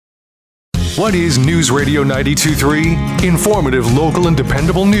What is News Radio 92.3? Informative, local, and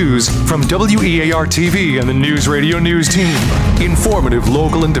dependable news from WEAR TV and the News Radio News team. Informative,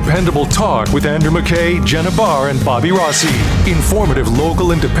 local, and dependable talk with Andrew McKay, Jenna Barr, and Bobby Rossi. Informative,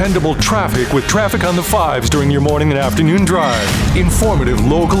 local, and dependable traffic with traffic on the 5s during your morning and afternoon drive. Informative,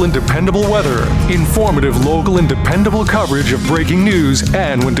 local, and dependable weather. Informative, local, and dependable coverage of breaking news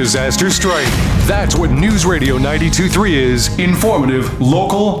and when disasters strike. That's what News Radio 92.3 is. Informative,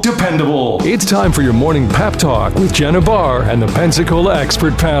 local, dependable. It's time for your morning pep talk with Jenna Barr and the Pensacola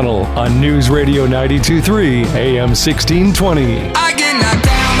Expert Panel on News Radio 92.3 AM 1620. I get knocked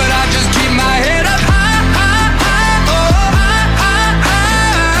down, but I just keep my head up high, high, high, oh, high, high,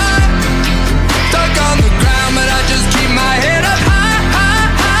 high. Stuck on the ground, but I just keep my head up high,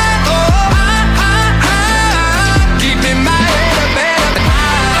 high, high, oh, high, high, high. Keeping my head up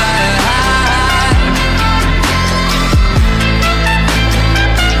high, high.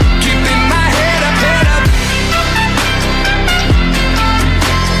 Keeping my head up, head up.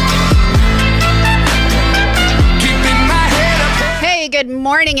 Keeping my head up, head up. Hey, good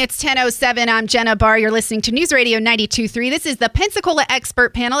morning. It's 10:07. I'm Jenna Barr. You're listening to News Radio 92.3. This is the Pensacola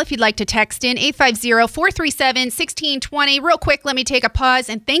Expert Panel. If you'd like to text in, 850-437-1620. Real quick, let me take a pause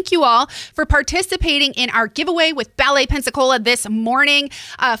and thank you all for participating in our giveaway with Ballet Pensacola this morning.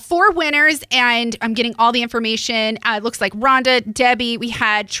 4 winners, and I'm getting all the information. It looks like Rhonda, Debbie, we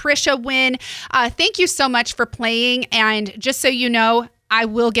had Trisha win. Thank you so much for playing, and just so you know, I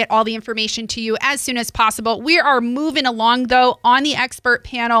will get all the information to you as soon as possible. We are moving along, though, on the expert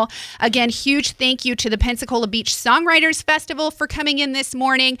panel. Again, huge thank you to the Pensacola Beach Songwriters Festival for coming in this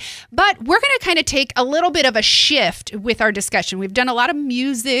morning. But we're going to kind of take a little bit of a shift with our discussion. We've done a lot of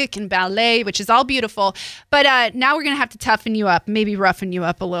music and ballet, which is all beautiful. But now we're going to have to toughen you up, maybe roughen you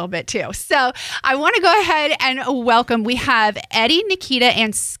up a little bit, too. So I want to go ahead and welcome. We have Eddie, Nikita,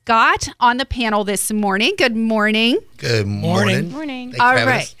 and Scott on the panel this morning. Good morning. Good morning. Morning. All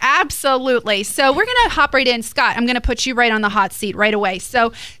right. Absolutely. So we're going to hop right in. Scott, I'm going to put you right on the hot seat right away.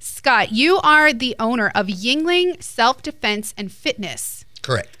 So, Scott, you are the owner of Yuengling Self-Defense and Fitness.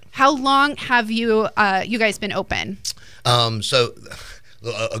 Correct. How long have you guys been open? So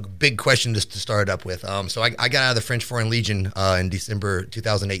a big question just to start up with. So I got out of the French Foreign Legion in December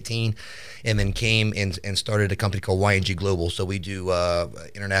 2018 and then came and started a company called YNG Global. So we do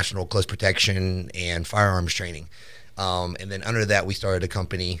international close protection and firearms training. And then under that, we started a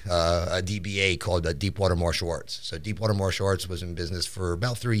company, a DBA called Deepwater Martial Arts. So Deepwater Martial Arts was in business for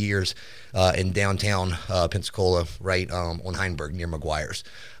about 3 years in downtown Pensacola, right on Heinberg near McGuire's.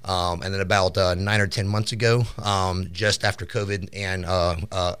 And then about 9 or 10 months ago, just after COVID and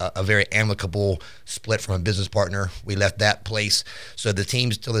a very amicable split from a business partner, we left that place. So the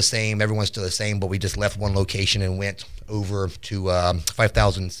team's still the same, everyone's still the same, but we just left one location and went over to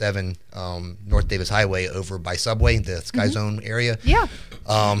 5007 North Davis Highway over by Subway, the Sky Zone area. Yeah.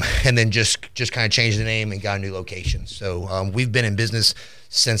 And then just kind of changed the name and got a new location. So we've been in business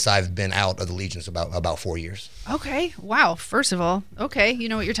since I've been out of the Legion, so about 4 years. Okay. Wow. First of all, okay, you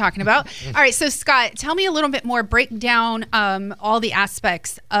know what you're talking about. All right. So, Scott, tell me a little bit more. Break down all the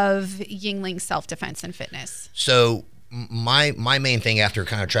aspects of Yuengling Self-Defense and Fitness. So my main thing after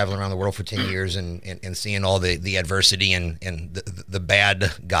kind of traveling around the world for 10 years and seeing all the adversity and the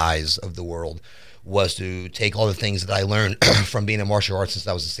bad guys of the world was to take all the things that I learned from being in martial arts since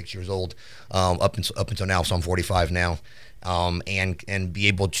I was 6 years old up until now. So I'm 45 now. And be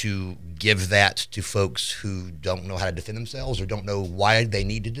able to give that to folks who don't know how to defend themselves or don't know why they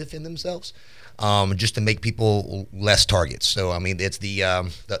need to defend themselves, just to make people less targets. So I mean, it's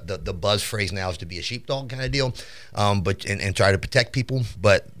the buzz phrase now is to be a sheepdog kind of deal, but try to protect people.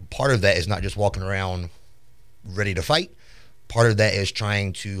 But part of that is not just walking around ready to fight. Part of that is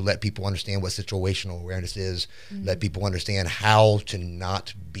trying to let people understand what situational awareness is, let people understand how to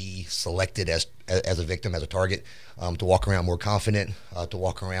not be selected as a victim, as a target, to walk around more confident, to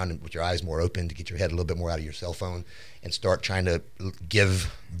walk around with your eyes more open, to get your head a little bit more out of your cell phone, and start trying to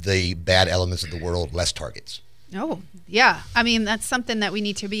give the bad elements of the world less targets. Oh, yeah. I mean, that's something that we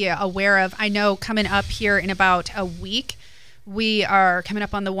need to be aware of. I know coming up here in about a week, we are coming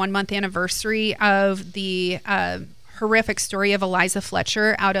up on the 1 month anniversary of the horrific story of Eliza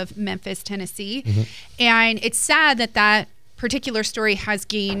Fletcher out of Memphis, Tennessee. And it's sad that particular story has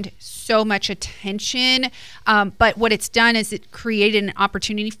gained so much attention. But what it's done is it created an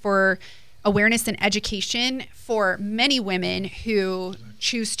opportunity for awareness and education for many women who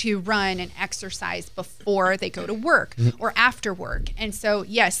choose to run and exercise before they go to work or after work. And so,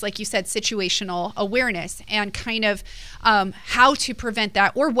 yes, like you said, situational awareness and kind of how to prevent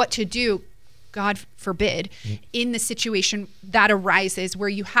that or what to do God forbid, in the situation that arises where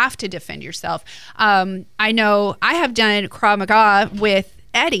you have to defend yourself. I know I have done Krav Maga with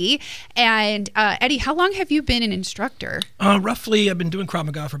Eddie. And Eddie, how long have you been an instructor? Roughly, I've been doing Krav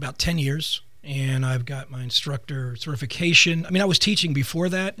Maga for about 10 years. And I've got my instructor certification. I mean, I was teaching before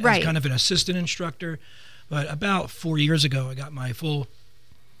that as kind of an assistant instructor. But about 4 years ago, I got my full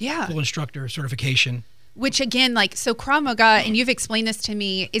instructor certification. Which again, like, so Krav Maga, and you've explained this to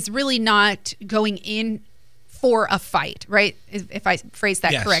me, is really not going in for a fight, right? If I phrase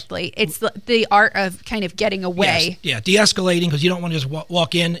that correctly. It's the art of kind of getting away. Yes. Yeah, de-escalating, because you don't want to just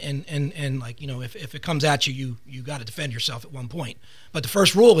walk in and like, you know, if it comes at you, you got to defend yourself at one point. But the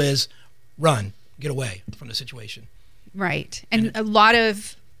first rule is run, get away from the situation. Right. And a lot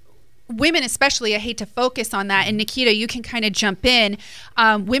of women especially, I hate to focus on that, and Nikita, you can kind of jump in.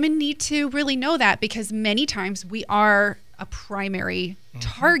 Women need to really know that, because many times we are a primary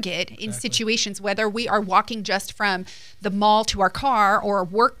target in situations, whether we are walking just from the mall to our car, or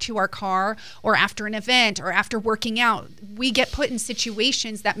work to our car, or after an event, or after working out. We get put in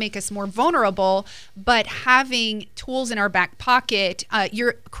situations that make us more vulnerable, but having tools in our back pocket.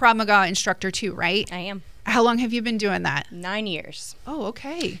 You're a Krav Maga instructor too, right? I am. How long have you been doing that? 9 years. Oh,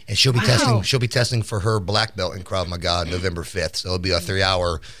 okay. And she'll be testing. She'll be testing for her black belt in Krav Maga November 5th. So it'll be a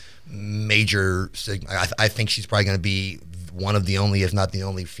 3-hour major. I think she's probably going to be one of the only, if not the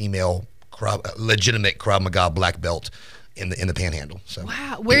only, female legitimate Krav Maga black belt in the Panhandle. So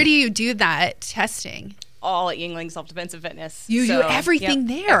wow, where do you do that testing? All at Yingling Self Defense and Fitness. You do everything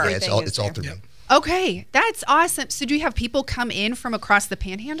there. Yeah, it's all through them. Okay, that's awesome. So do you have people come in from across the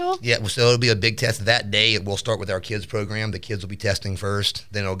Panhandle? Yeah, so it'll be a big test that day. We'll start with our kids program. The kids will be testing first.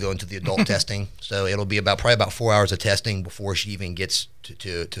 Then it'll go into the adult testing. So it'll be probably about 4 hours of testing before she even gets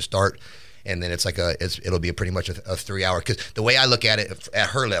to start. And then it'll be pretty much a 3-hour. Because the way I look at it at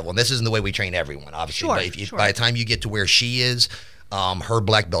her level, and this isn't the way we train everyone, obviously. But by the time you get to where she is, her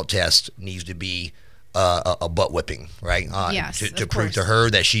black belt test needs to be a butt whipping, right? Yes, to prove to her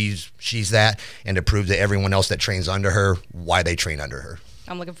that she's that, and to prove to everyone else that trains under her why they train under her.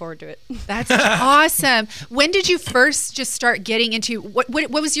 I'm looking forward to it. That's awesome. When did you first just start getting into what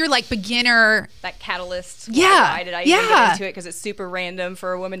was your like beginner? That catalyst. Yeah. Why did I even get into it? Because it's super random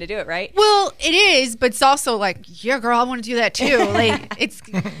for a woman to do it, right? Well, it is, but it's also like, yeah, girl, I want to do that too. Like, it's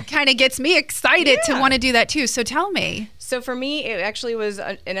kind of gets me excited to want to do that too. So tell me. So for me, it actually was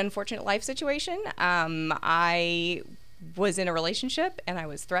an unfortunate life situation. I was in a relationship and I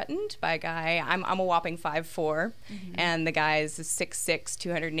was threatened by a guy. I'm a whopping 5'4", and the guy is 6'6",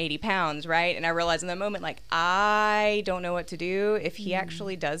 280 pounds, right? And I realized in that moment, like, I don't know what to do if he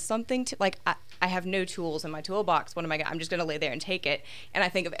actually does something to, like, I have no tools in my toolbox. What am I gonna, I'm just gonna lay there and take it. And I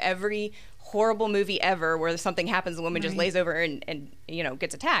think of every horrible movie ever where something happens, the woman just lays over and you know,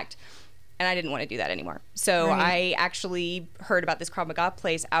 gets attacked. And I didn't want to do that anymore. So I actually heard about this Krav Maga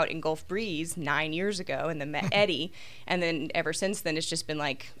place out in Gulf Breeze 9 years ago, and then met Eddie. And then ever since then, it's just been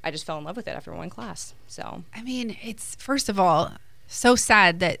like, I just fell in love with it after one class. So, I mean, it's, first of all, so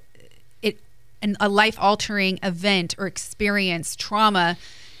sad that a life-altering event or experience, trauma,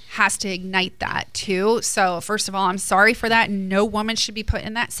 has to ignite that too. So first of all, I'm sorry for that. No woman should be put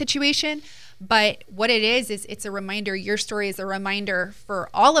in that situation. But what it is it's a reminder, your story is a reminder for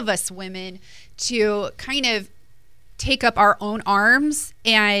all of us women to kind of take up our own arms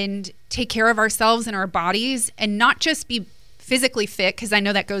and take care of ourselves and our bodies, and not just be physically fit, because I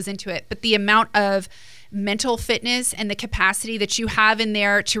know that goes into it, but the amount of mental fitness and the capacity that you have in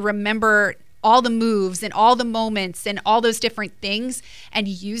there to remember all the moves and all the moments and all those different things, and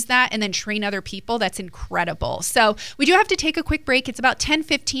use that and then train other people. That's incredible. So we do have to take a quick break. It's about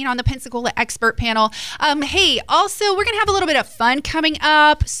 10:15 on the Pensacola Expert Panel. Hey, also, we're going to have a little bit of fun coming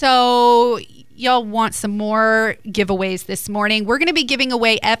up. So y'all want some more giveaways this morning. We're going to be giving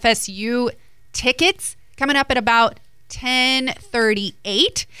away FSU tickets coming up at about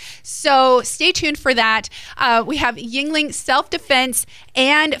 10:38. So stay tuned for that. We have Yingling Self-Defense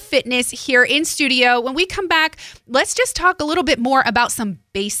and Fitness here in studio. When we come back, let's just talk a little bit more about some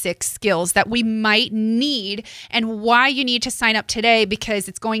basic skills that we might need and why you need to sign up today, because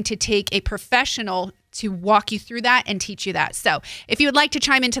it's going to take a professional to walk you through that and teach you that. So if you would like to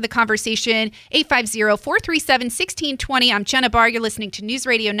chime into the conversation, 850-437-1620. I'm Jenna Barr. You're listening to News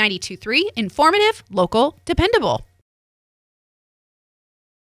Radio 92.3, informative, local, dependable.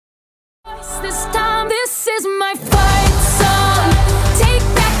 This time, this is my fight song. Take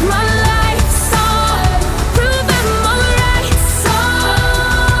back my life song. Prove I'm alright song.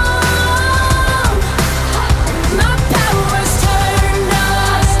 My power's turned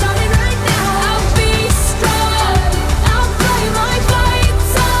on. Starting right now. I'll be strong. I'll play my fight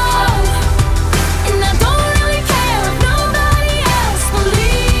song.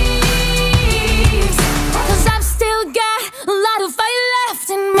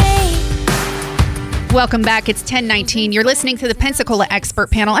 Welcome back. It's 10:19. You're listening to the Pensacola Expert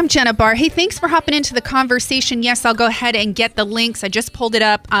Panel. I'm Jenna Barr. Hey, thanks for hopping into the conversation. Yes, I'll go ahead and get the links. I just pulled it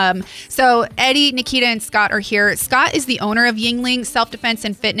up. So Eddie, Nikita, and Scott are here. Scott is the owner of Yuengling Self-Defense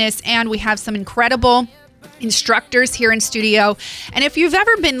and Fitness, and we have some incredible instructors here in studio. And if you've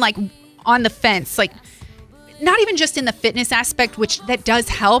ever been like on the fence, like not even just in the fitness aspect, which that does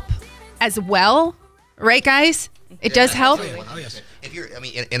help as well, right, guys? It does help. Oh, yes. If you're, I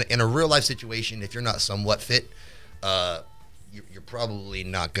mean, in a real life situation, if you're not somewhat fit, you're probably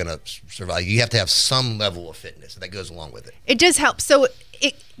not going to survive. You have to have some level of fitness that goes along with it. It does help. So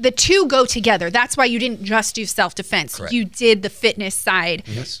the two go together. That's why you didn't just do self-defense. Correct. You did the fitness side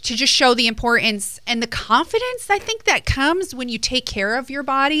Yes. to just show the importance and the confidence, I think, that comes when you take care of your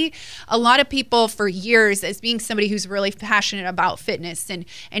body. A lot of people for years, as being somebody who's really passionate about fitness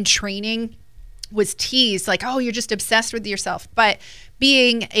and training, was teased like, oh, you're just obsessed with yourself. But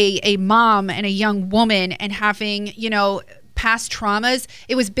being a mom and a young woman and having, past traumas,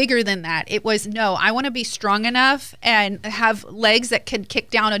 it was bigger than that. It was, no, I want to be strong enough and have legs that could kick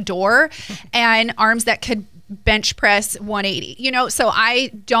down a door and arms that could bench press 180. So I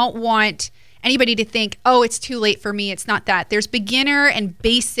don't want anybody to think, oh, it's too late for me. It's not that. There's beginner and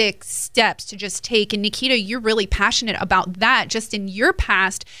basic steps to just take. And Nikita, you're really passionate about that just in your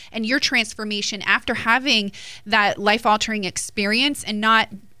past and your transformation after having that life-altering experience and not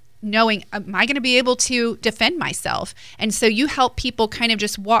knowing, am I going to be able to defend myself? And so you help people kind of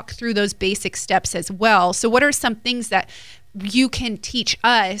just walk through those basic steps as well. So what are some things that you can teach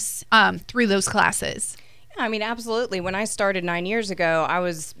us through those classes? I mean, absolutely. When I started 9 years ago, I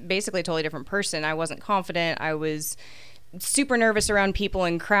was basically a totally different person. I wasn't confident. I was super nervous around people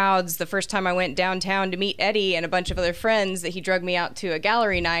in crowds. The first time I went downtown to meet Eddie and a bunch of other friends that he drugged me out to a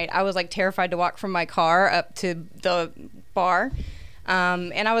gallery night, I was like terrified to walk from my car up to the bar.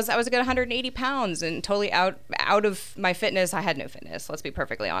 And I was a good 180 pounds and totally out of my fitness. I had no fitness, let's be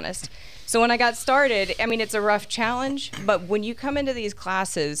perfectly honest. So when I got started, I mean, it's a rough challenge, but when you come into these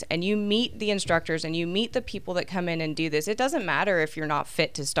classes and you meet the instructors and you meet the people that come in and do this, it doesn't matter if you're not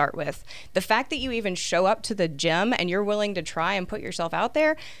fit to start with. The fact that you even show up to the gym and you're willing to try and put yourself out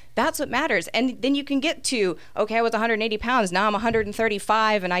there, that's what matters. And then you can get to, okay, I was 180 pounds, now I'm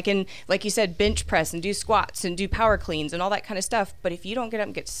 135, and I can, like you said, bench press and do squats and do power cleans and all that kind of stuff. But if you don't get up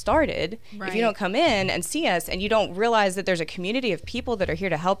and get started, if you don't come in and see us and you don't realize that there's a community of people that are here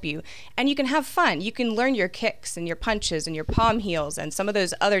to help you, and you can have fun, you can learn your kicks and your punches and your palm heels and some of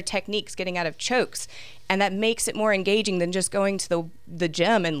those other techniques getting out of chokes, and that makes it more engaging than just going to the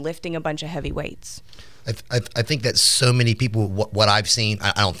gym and lifting a bunch of heavy weights. I think that so many people, what I've seen,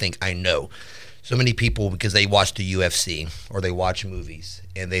 I don't think I know, so many people, because they watch the UFC or they watch movies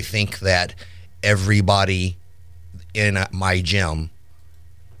and they think that everybody in my gym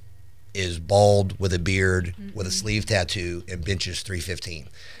is bald with a beard, with a sleeve tattoo, and benches 315.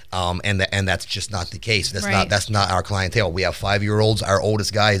 And that's just not the case. That's not our clientele. We have 5-year-olds. Our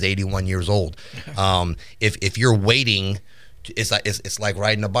oldest guy is 81 years old. If you're waiting, it's like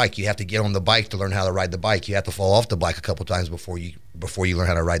riding a bike. You have to get on the bike to learn how to ride the bike. You have to fall off the bike a couple times before you learn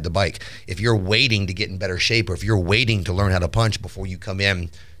how to ride the bike. If you're waiting to get in better shape, or if you're waiting to learn how to punch before you come in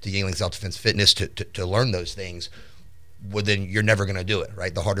to Yuengling Self-Defense Fitness to learn those things, well, then you're never going to do it,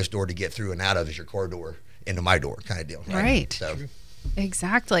 right? The hardest door to get through and out of is your car door into my door kind of deal, right? So.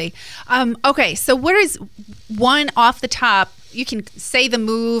 Exactly. Okay, so what is one off the top, you can say the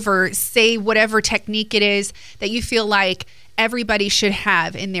move or say whatever technique it is that you feel like everybody should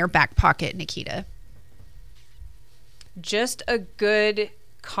have in their back pocket, Nikita? Just a good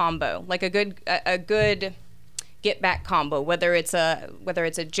combo, like a good get back combo, whether it's a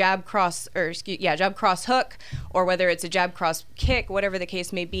jab cross jab cross hook, or whether it's a jab cross kick, whatever the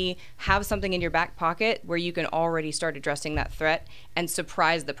case may be. Have something in your back pocket where you can already start addressing that threat and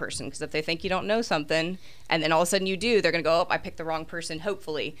surprise the person, because if they think you don't know something and then all of a sudden you do, they're gonna go, oh, I picked the wrong person,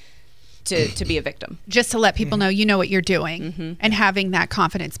 hopefully, to be a victim. Just to let people know you know what you're doing, and having that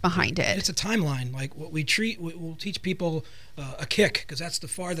confidence behind it. And it's a timeline. Like what we'll teach people a kick, because that's the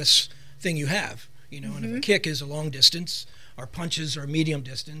farthest thing you have. And if a kick is a long distance, our punches are medium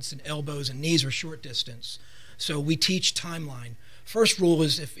distance, and elbows and knees are short distance. So we teach timeline. First rule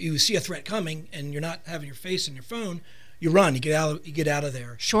is, if you see a threat coming and you're not having your face in your phone, you run. You get out of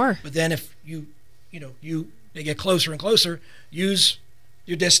there. Sure. But then if they get closer and closer, use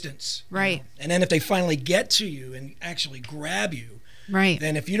your distance. Right. And then if they finally get to you and actually grab you, right,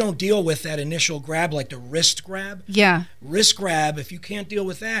 then if you don't deal with that initial grab, like the wrist grab, if you can't deal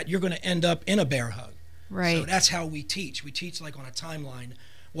with that, you're going to end up in a bear hug. Right. So that's how we teach. We teach like on a timeline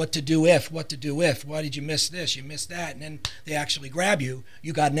what to do if, why did you miss this, you missed that, and then they actually grab you,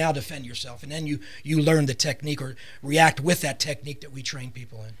 you got to now defend yourself, and then you learn the technique or react with that technique that we train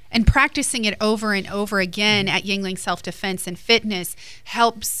people in. And practicing it over and over again at Yuengling Self-Defense and Fitness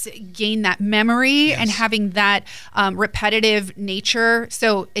helps gain that memory and having that repetitive nature,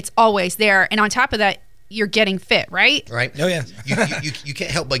 so it's always there. And on top of that, you're getting fit, right? Right. Oh yeah. you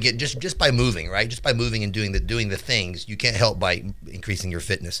can't help but get just by moving, right? Just by moving and doing the things, you can't help by increasing your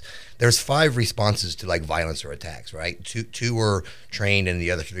fitness. There's 5 responses to like violence or attacks, right? Two are trained and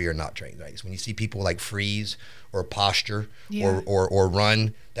the other 3 are not trained, right? So when you see people like freeze or posture or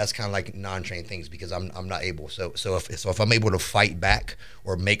run, that's kind of like non-trained things because I'm not able. So if I'm able to fight back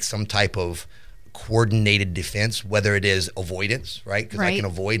or make some type of coordinated defense, whether it is avoidance, right? Because I can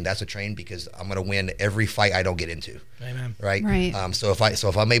avoid, and that's a train because I'm going to win every fight I don't get into. Amen. Right. So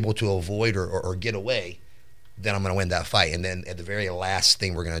if I'm able to avoid or get away, then I'm going to win that fight. And then at the very last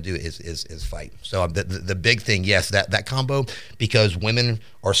thing we're going to do is fight. So the big thing, yes, that combo, because women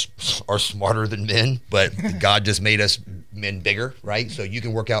are smarter than men, but God just made us men bigger, right? So you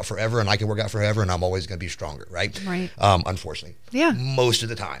can work out forever and I can work out forever and I'm always going to be stronger, right? Right. Unfortunately. Yeah. Most of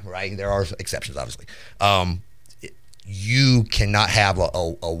the time, right? There are exceptions, obviously. You cannot have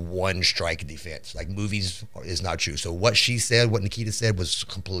a one strike defense. Like movies is not true. So what she said, what Nikita said was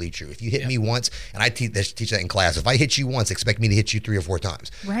completely true. If you hit me once, and I teach that in class, if I hit you once, expect me to hit you 3 or 4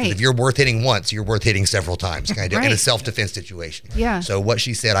 times. Right. If you're worth hitting once, you're worth hitting several times, kind of in a self-defense situation. Yeah. So what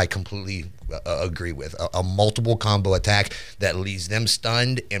she said, I completely agree with. A multiple combo attack that leaves them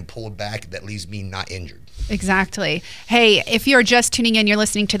stunned and pulled back that leaves me not injured. Exactly. Hey, if you're just tuning in, you're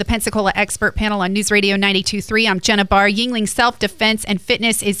listening to the Pensacola Expert Panel on News Radio 92.3. I'm Jenna Barr. Yuengling Self-Defense and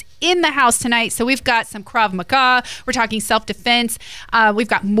Fitness is in the house tonight. So we've got some Krav Maga. We're talking self-defense. We've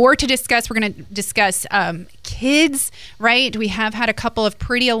got more to discuss. We're going to discuss kids, right? We have had a couple of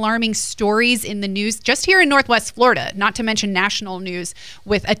pretty alarming stories in the news just here in Northwest Florida, not to mention national news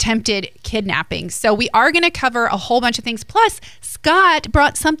with attempted kidnapping. So we are going to cover a whole bunch of things. Plus, Scott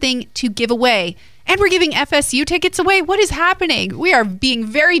brought something to give away. And we're giving FSU tickets away. What is happening? We are being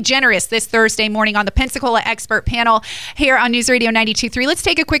very generous this Thursday morning on the Pensacola Expert Panel here on News Radio 92.3. Let's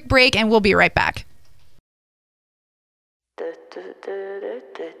take a quick break and we'll be right back.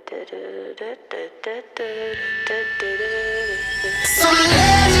 Some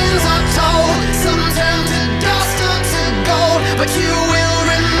legends are told, some turn to dust or to gold, but you will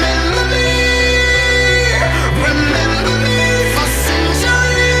remember me. Remember me for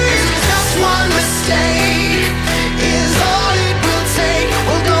centuries. Just one mistake is all it will take.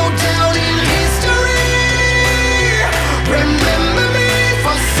 We'll go down in history. Remember me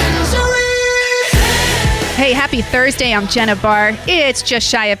for centuries. Hey, happy Thursday. I'm Jenna Barr. It's just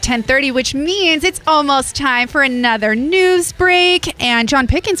shy of 10:30, which means it's almost time for another news break. And John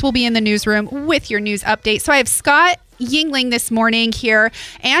Pickens will be in the newsroom with your news update. So I have Scott Yuengling this morning here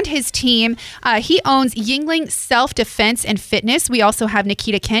and his team. He owns Yuengling Self-Defense and Fitness. We also have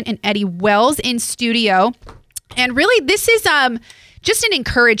Nikita Kent and Eddie Wells in studio. And really, this is just an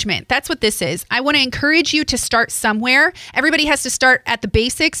encouragement. That's what this is. I want to encourage you to start somewhere. Everybody has to start at the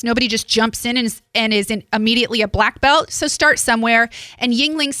basics. Nobody just jumps in and is immediately a black belt. So start somewhere. And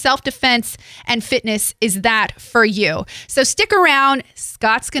Yuengling Self-Defense and Fitness is that for you. So stick around.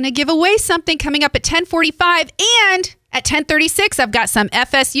 Scott's going to give away something coming up at 10:45. And at 10:36, I've got some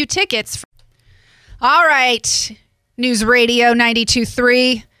FSU tickets. All right. News Radio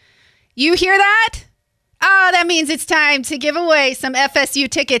 92.3. You hear that? Oh, that means it's time to give away some FSU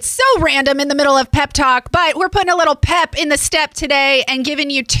tickets. So random in the middle of pep talk, but we're putting a little pep in the step today and giving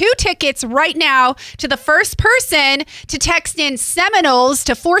you 2 tickets right now to the first person to text in Seminoles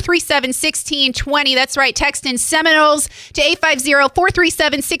to 437-1620. That's right, text in Seminoles to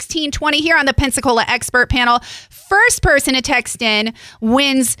 850-437-1620 here on the Pensacola Expert Panel. First person to text in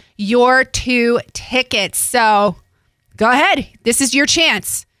wins your 2 tickets. So go ahead. This is your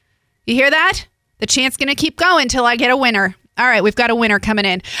chance. You hear that? The chance going to keep going until I get a winner. All right, we've got a winner coming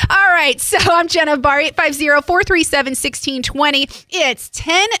in. All right, so I'm Jenna Barr, 850-437-1620. It's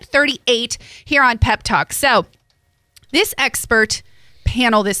 10:38 here on Pep Talk. So this expert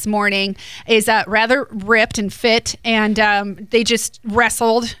panel this morning is rather ripped and fit, and they just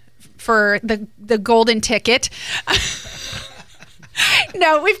wrestled for the golden ticket.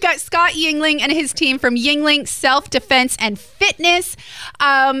 No, we've got Scott Yuengling and his team from Yuengling Self-Defense and Fitness.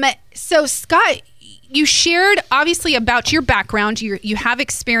 So Scott, you shared obviously about your background. You have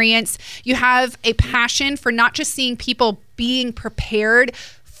experience. You have a passion for not just seeing people being prepared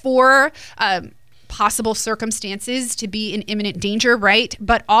for possible circumstances to be in imminent danger, right?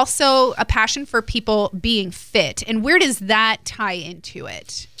 But also a passion for people being fit. And where does that tie into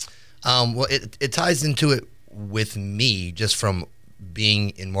it? Well, it ties into it with me just from being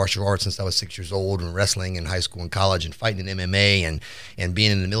in martial arts since I was 6 years old, and wrestling in high school and college, and fighting in MMA, and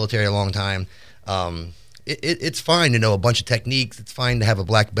being in the military a long time. It's fine to know a bunch of techniques. It's fine to have a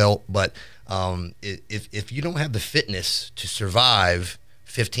black belt, but if you don't have the fitness to survive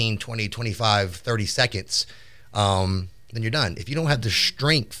 15, 20, 25, 30 seconds, then you're done. If you don't have the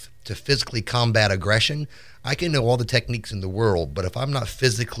strength to physically combat aggression, I can know all the techniques in the world, but if I'm not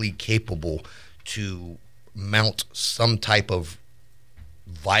physically capable to mount some type of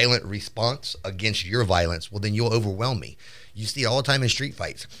violent response against your violence, well, then you'll overwhelm me. You see it all the time in street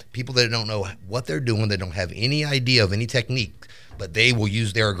fights. People that don't know what they're doing, they don't have any idea of any technique, but they will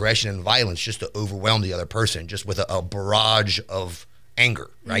use their aggression and violence just to overwhelm the other person, just with a barrage of anger,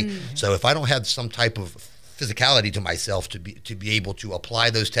 right? So if I don't have some type of physicality to myself to be able to apply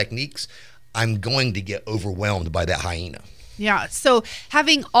those techniques, I'm going to get overwhelmed by that hyena. Yeah. So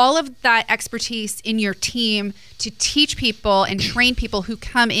having all of that expertise in your team to teach people and train people who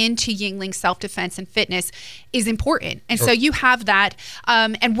come into Yuengling self-defense and fitness is important. And so you have that.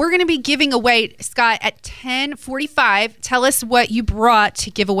 And we're going to be giving away, Scott, at 10:45. Tell us what you brought to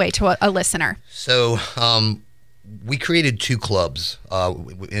give away to a listener. So we created 2 clubs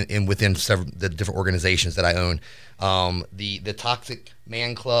within several the different organizations that I own. The Toxic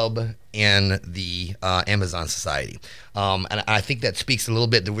Man Club and the Amazon Society. And I think that speaks a little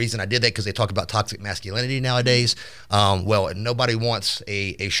bit. The reason I did that, because they talk about toxic masculinity nowadays. Well, nobody wants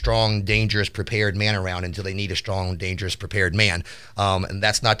a strong, dangerous, prepared man around until they need a strong, dangerous, prepared man. And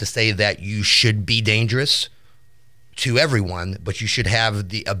that's not to say that you should be dangerous to everyone, but you should have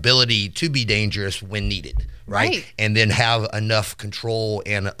the ability to be dangerous when needed, right? And then have enough control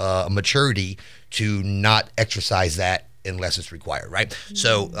and maturity to not exercise that unless it's required, right?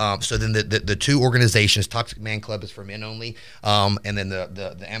 So then the 2 organizations, Toxic Man Club is for men only, and then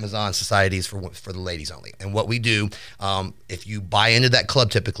the Amazon Society is for the ladies only. And what we do, if you buy into that club,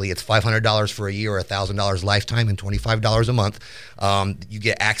 typically it's $500 for a year or $1,000 lifetime and $25 a month. You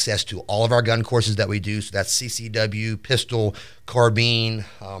get access to all of our gun courses that we do. So that's CCW, pistol, carbine,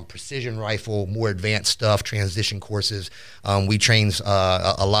 precision rifle, more advanced stuff, transition courses. We train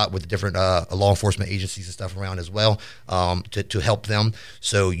a lot with different law enforcement agencies and stuff around as well to help them.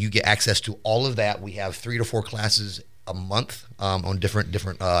 So you get access to all of that. We have 3 to 4 classes a month on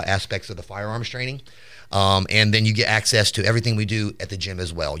different aspects of the firearms training. And then you get access to everything we do at the gym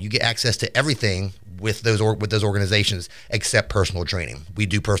as well. You get access to everything with those organizations except personal training. We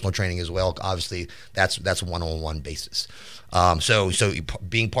do personal training as well. Obviously, that's one-on-one basis. So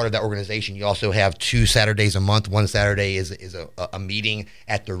being part of that organization, you also have 2 Saturdays a month. One Saturday is a meeting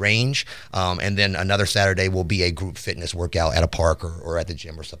at the range, and then another Saturday will be a group fitness workout at a park or at the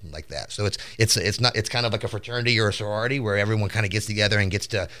gym or something like that. So it's kind of like a fraternity or a sorority where everyone kind of gets together and gets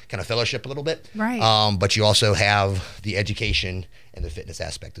to kind of fellowship a little bit. Right. But you also have the education and the fitness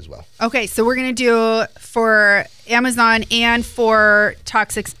aspect as well. Okay, so we're going to do for Amazon and for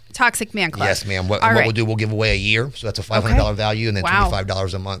Toxic Man Club. Yes, ma'am. What we'll do, we'll give away a year. So that's a $500 value, and then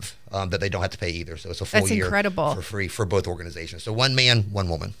 $25 a month that they don't have to pay either. So it's a full year for free for both organizations. So 1 man, 1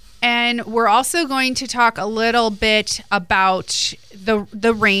 woman. And we're also going to talk a little bit about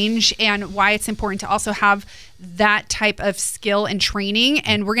the range and why it's important to also have that type of skill and training.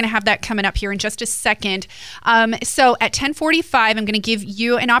 And we're going to have that coming up here in just a second. So at 10:45, I'm going to give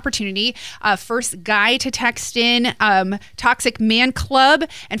you an opportunity. First guy to text in Toxic Man Club,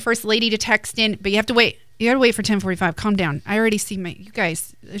 and first lady to text in, but you have to wait. You gotta wait for 10:45. Calm down. I already see you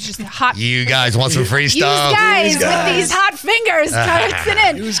guys. It's just hot. You guys want some free stuff? You guys with these hot fingers.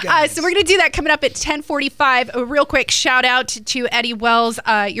 So we're gonna do that coming up at 10:45. A real quick shout out to Eddie Wells.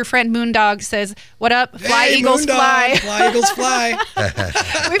 Your friend Moondog says, "What up? Fly Eagles fly. Fly Eagles fly."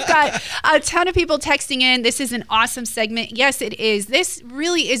 We've got a ton of people texting in. This is an awesome segment. Yes, it is. This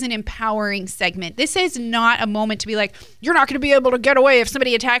really is an empowering segment. This is not a moment to be like, you're not gonna be able to get away if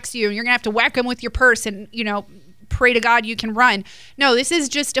somebody attacks you. You're gonna have to whack them with your purse and pray to God you can run. No, this is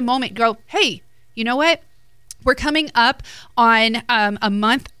just a moment. Go, hey, you know what? We're coming up on a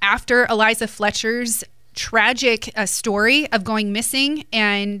month after Eliza Fletcher's tragic story of going missing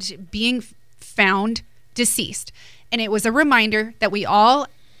and being found deceased. And it was a reminder that we all,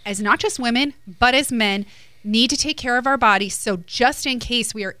 as not just women, but as men, need to take care of our bodies. So just in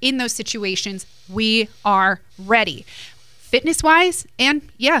case we are in those situations, we are ready. Fitness-wise, and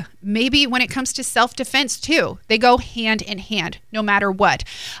maybe when it comes to self-defense too. They go hand in hand, no matter what.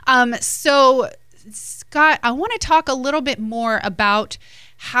 So Scott, I want to talk a little bit more about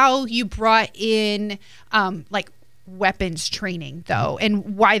how you brought in like weapons training, though,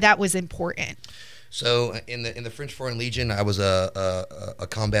 and why that was important. So in the French Foreign Legion, I was a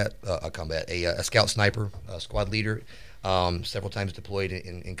scout sniper, squad leader, several times deployed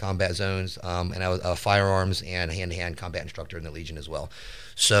in combat zones, and I was a firearms and hand-to-hand combat instructor in the Legion as well.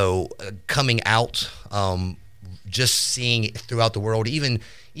 So coming out, just seeing throughout the world, even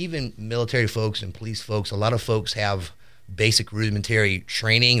military folks and police folks, a lot of folks have basic rudimentary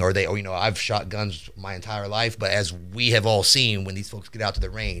training, or I've shot guns my entire life, but as we have all seen, when these folks get out to the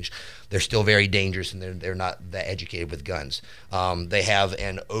range, they're still very dangerous, and they're not that educated with guns. They have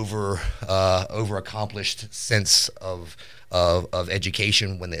an over accomplished sense of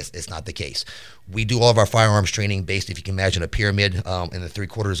education when it's not the case. We do all of our firearms training based, if you can imagine, a pyramid, and the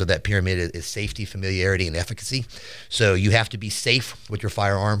 3/4 of that pyramid is safety, familiarity, and efficacy. So you have to be safe with your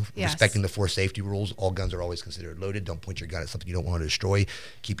firearm, respecting the 4 safety rules. All guns are always considered loaded. Don't point your gun at something you don't want to destroy.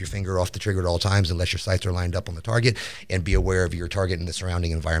 Keep your finger off the trigger at all times unless your sights are lined up on the target, and be aware of your target and the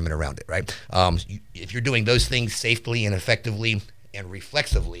surrounding environment around it, right? If you're doing those things safely and effectively and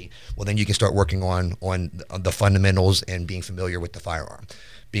reflexively, well, then you can start working on the fundamentals and being familiar with the firearm.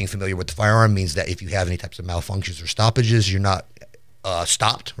 Being familiar with the firearm means that if you have any types of malfunctions or stoppages, you're not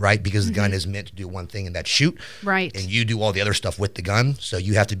stopped, right? Because the gun is meant to do one thing, and that's shoot. Right. And you do all the other stuff with the gun, so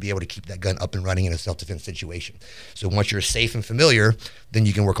you have to be able to keep that gun up and running in a self-defense situation. So once you're safe and familiar, then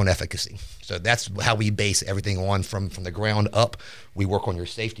you can work on efficacy. So that's how we base everything on from the ground up. We work on your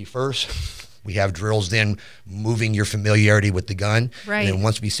safety first. We have drills then moving your familiarity with the gun. Right. And then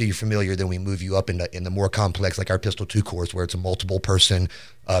once we see you familiar, then we move you up in the more complex, like our Pistol 2 course, where it's a multiple person,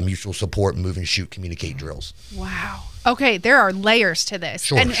 mutual support, move and shoot, communicate drills. Wow. Okay, there are layers to this.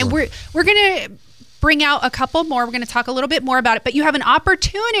 Sure, and we're going to bring out a couple more. We're going to talk a little bit more about it. But you have an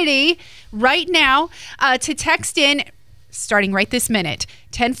opportunity right now to text in, starting right this minute,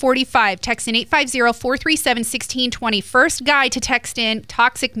 1045. Text in 850-437-1620. First guy to text in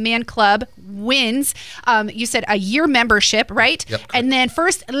Toxic Man Club wins. You said a year membership, right? Yep. And then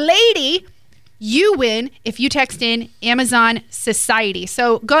first lady, you win if you text in Amazon Society.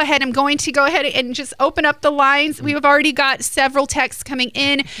 So go ahead. I'm going to go ahead and just open up the lines. We have already got several texts coming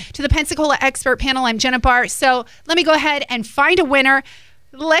in to the Pensacola Expert Panel. I'm Jenna Barr. So let me go ahead and find a winner.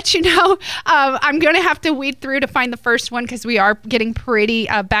 Let you know, I'm going to have to weed through to find the first one because we are getting pretty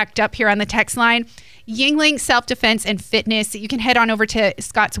backed up here on the text line. Yuengling Self-Defense and Fitness. You can head on over to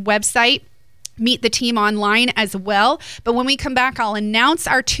Scott's website, meet the team online as well. But when we come back, I'll announce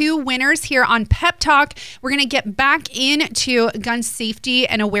our 2 winners here on Pep Talk. We're going to get back into gun safety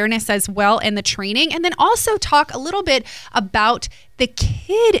and awareness as well, and the training, and then also talk a little bit about the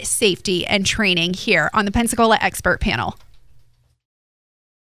kid safety and training here on the Pensacola Expert Panel.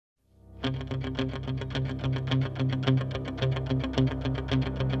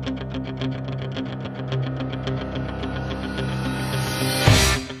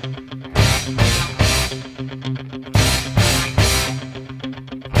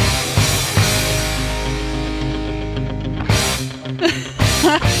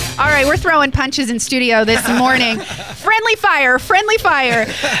 All right, we're throwing punches in studio this morning. Friendly fire.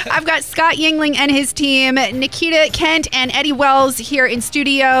 I've got Scott Yuengling and his team, Nikita Kent and Eddie Wells here in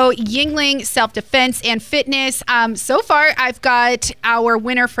studio. Yuengling Self-Defense and Fitness. So far, I've got our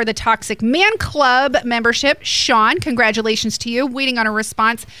winner for the Toxic Man Club membership, Sean. Congratulations to you. Waiting on a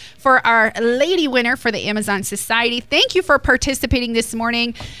response for our lady winner for the Amazon Society. Thank you for participating this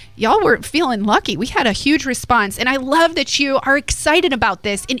morning. Y'all were feeling lucky. We had a huge response, and I love that you are excited about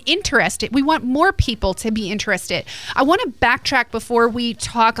this and interested. We want more people to be interested. I want to backtrack before we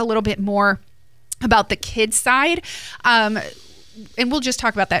talk a little bit more about the kids side, and we'll just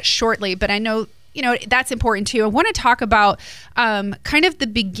talk about that shortly, but I know that's important too. I want to talk about kind of the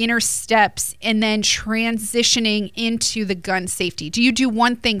beginner steps and then transitioning into the gun safety. Do you do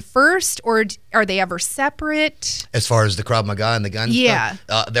one thing first, or are they ever separate? As far as the Krav Maga and the gun stuff,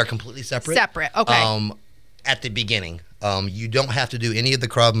 they're completely separate. Okay. At the beginning, you don't have to do any of the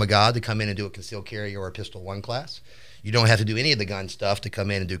Krav Maga to come in and do a concealed carry or a Pistol 1 class. You don't have to do any of the gun stuff to come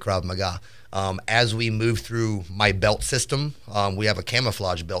in and do Krav Maga. As we move through my belt system, we have a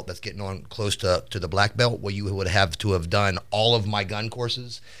camouflage belt that's getting on close to the black belt, where you would have to have done all of my gun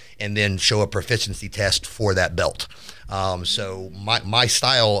courses and then show a proficiency test for that belt. So my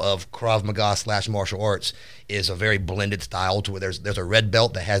style of Krav Maga / martial arts is a very blended style, to where there's a red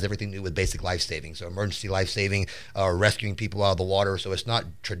belt that has everything to do with basic life saving, so emergency life saving, rescuing people out of the water. So it's not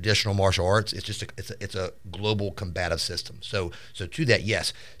traditional martial arts. It's just it's a global combative system. So to that,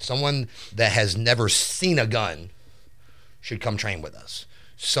 yes, someone that has never seen a gun should come train with us.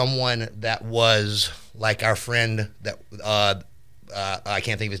 someone that was like our friend that I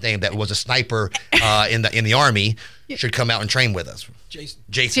can't think of his name, that was a sniper in the Army, should come out and train with us.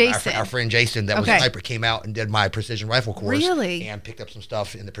 Jason. Our friend Jason, that was a sniper, came out and did my precision rifle course. Really? And picked up some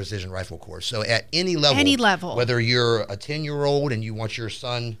stuff in the precision rifle course. So at any level, whether you're a 10-year-old and you want your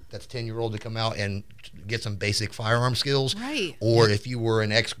son that's 10-year-old to come out and get some basic firearm skills, right? Or if you were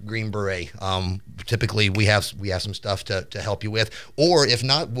an ex-Green Beret, typically we have some stuff to help you with. Or if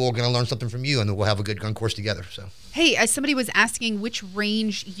not, we're going to learn something from you, and then we'll have a good gun course together. So. Hey, somebody was asking which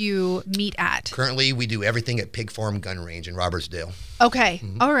range you meet at. Currently, we do everything at Pig Farm Gun Range in Robertsdale. Okay,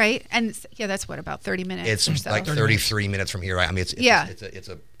 all right, and that's what, about 30 minutes. It's or so? like 33 minutes from here. Right? I mean, it's a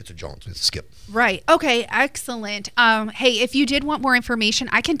jaunt. It's a skip. Right. Okay. Excellent. Hey, if you did want more information,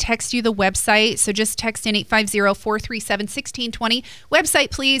 I can text you the website. So just text in 850-437-1620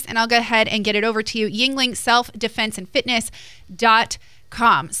 website, please, and I'll go ahead and get it over to you. Yingling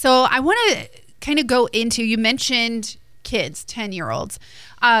selfdefenseandfitness.com. So I want to kind of go into, you mentioned kids, 10-year-olds.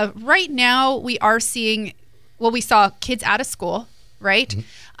 Right now we are seeing, we saw kids out of school, right?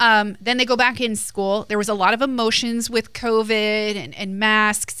 Mm-hmm. Then they go back in school. There was a lot of emotions with COVID and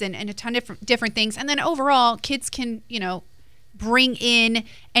masks and a ton of different things. And then overall, kids can, bring in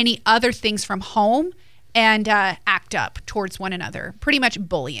any other things from home and act up towards one another, pretty much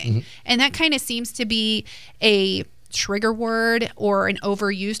bullying. Mm-hmm. And that kind of seems to be a trigger word or an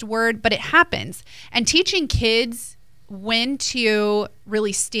overused word, but it happens. And teaching kids when to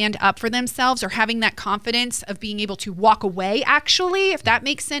really stand up for themselves, or having that confidence of being able to walk away, actually, if that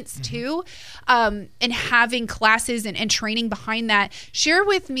makes sense too, and having classes and training behind that. Share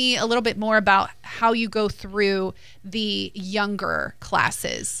with me a little bit more about how you go through the younger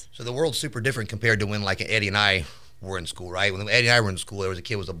classes. So the world's super different compared to when like Eddie and I were in school, right? When Eddie and I were in school, there was a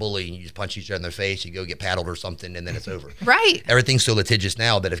kid was a bully, and you just punch each other in the face, you go get paddled or something, and then it's over. Right. Everything's so litigious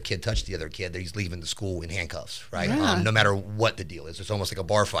now that if a kid touched the other kid, he's leaving the school in handcuffs, right? Yeah. No matter what the deal is. It's almost like a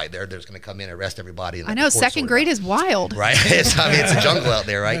bar fight. They're just going to come in and arrest everybody. And I know, second grade is wild. Right? It's a jungle out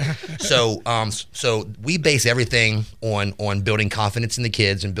there, right? So we base everything on building confidence in the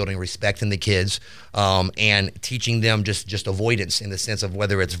kids and building respect in the kids, and teaching them just avoidance, in the sense of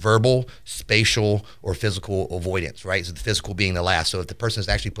whether it's verbal, spatial, or physical avoidance. Right? So the physical being the last. So if the person is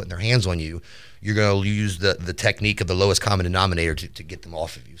actually putting their hands on you, you're going to use the technique of the lowest common denominator to get them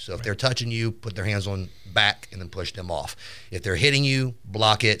off of you. So if they're touching you, put their hands on back and then push them off. If they're hitting you,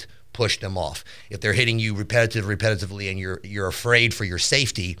 block it, push them off. If they're hitting you repetitively and you're afraid for your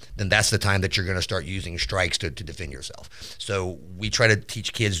safety, then that's the time that you're going to start using strikes to defend yourself. So we try to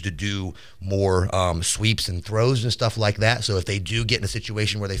teach kids to do more sweeps and throws and stuff like that. So if they do get in a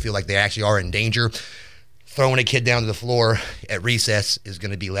situation where they feel like they actually are in danger, throwing a kid down to the floor at recess is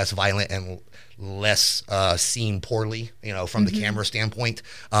going to be less violent and less seen poorly, from the camera standpoint,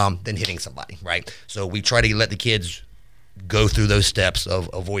 than hitting somebody, right? So we try to let the kids go through those steps of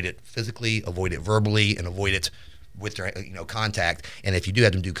avoid it physically, avoid it verbally, and avoid it with their contact. And if you do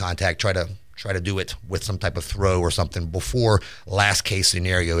have them do contact, try to do it with some type of throw or something before last case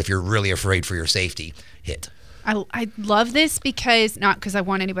scenario. If you're really afraid for your safety, hit. I love this because, not because I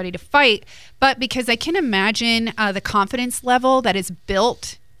want anybody to fight, but because I can imagine the confidence level that is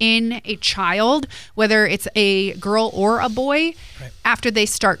built in a child, whether it's a girl or a boy, right, after they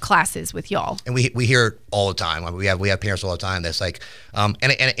start classes with y'all. And we hear it all the time. I mean, we have parents all the time that's like, and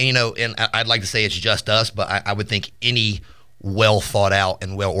I'd like to say it's just us, but I would think any well thought out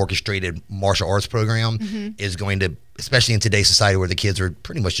and well orchestrated martial arts program is going to, especially in today's society where the kids are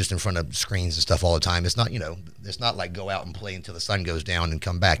pretty much just in front of screens and stuff all the time. It's not, it's not like go out and play until the sun goes down and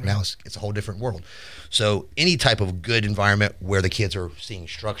come back. Right. Now it's a whole different world. So any type of good environment where the kids are seeing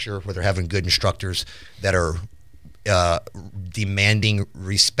structure, where they're having good instructors that are demanding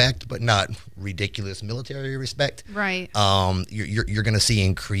respect, but not ridiculous military respect. Right. You're going to see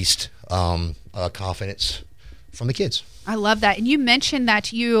increased confidence from the kids. I love that. And you mentioned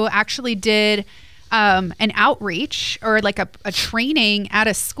that you actually did an outreach or like a training at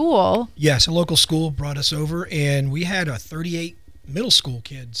a school. Yes, a local school brought us over, and we had 38 middle school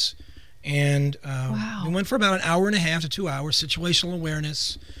kids. And wow. We went for about an hour and a half to 2 hours, situational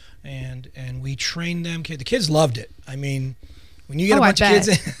awareness, and we trained them. The kids loved it. I mean, when you get a bunch of kids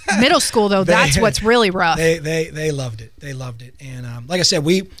in middle school, though, that's what's really rough. They loved it. They loved it. And like I said,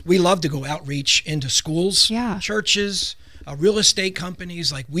 we love to go outreach into schools, churches, real estate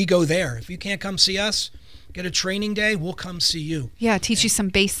companies. Like, we go there. If you can't come see us, get a training day, we'll come see you. Yeah, teach you some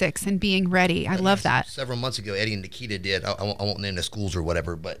basics and being ready. I love that. Several months ago, Eddie and Nikita did, I won't name the schools or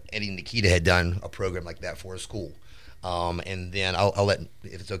whatever, but Eddie and Nikita had done a program like that for a school. And then I'll let,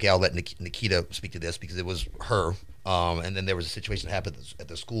 if it's okay, I'll let Nikita speak to this because it was her And then there was a situation that happened at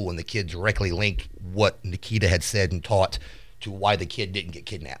the school, and the kid directly linked what Nikita had said and taught to why the kid didn't get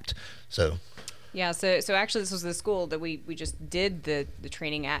kidnapped. So. Yeah, so actually this was the school that we just did the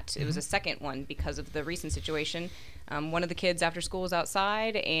training at. It was a second one because of the recent situation. One of the kids after school was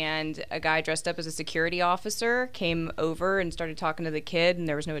outside, and a guy dressed up as a security officer came over and started talking to the kid, and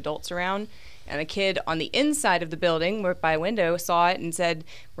there was no adults around. And a kid on the inside of the building by a window saw it and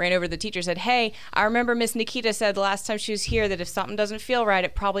ran over to the teacher, said, "Hey, I remember Miss Nikita said the last time she was here that if something doesn't feel right,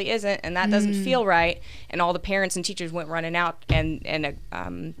 it probably isn't, and that doesn't feel right." And all the parents and teachers went running out and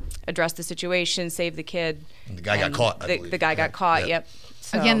addressed the situation, saved the kid. And the guy got caught. The guy got caught. Yep.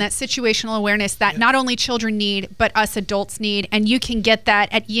 So. Again, that situational awareness that not only children need, but us adults need. And you can get that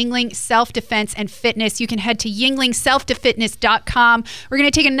at Yuengling Self-Defense and Fitness. You can head to YuenglingSelfDefitness.com. We're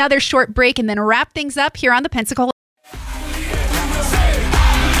going to take another short break and then wrap things up here on the Pensacola.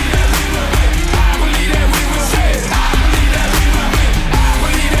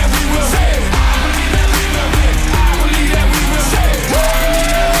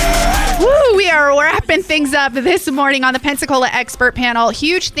 We are wrapping things up this morning on the Pensacola Expert Panel.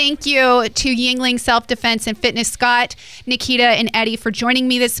 Huge thank you to Yuengling Self-Defense and Fitness, Scott, Nikita, and Eddie for joining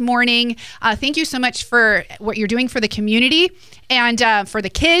me this morning. Thank you so much for what you're doing for the community and for the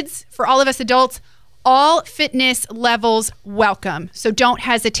kids, for all of us adults. All fitness levels welcome. So don't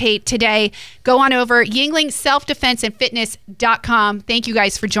hesitate today. Go on over YuenglingSelfDefenseandFitness.com. Thank you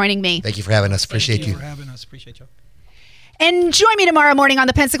guys for joining me. Thank you for having us. Appreciate you. For having us. Appreciate you. And join me tomorrow morning on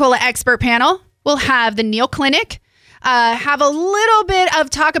the Pensacola Expert Panel. We'll have the Neil Clinic, have a little bit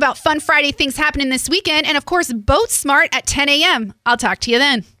of talk about Fun Friday things happening this weekend, and of course, Boat Smart at 10 a.m. I'll talk to you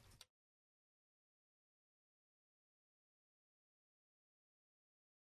then.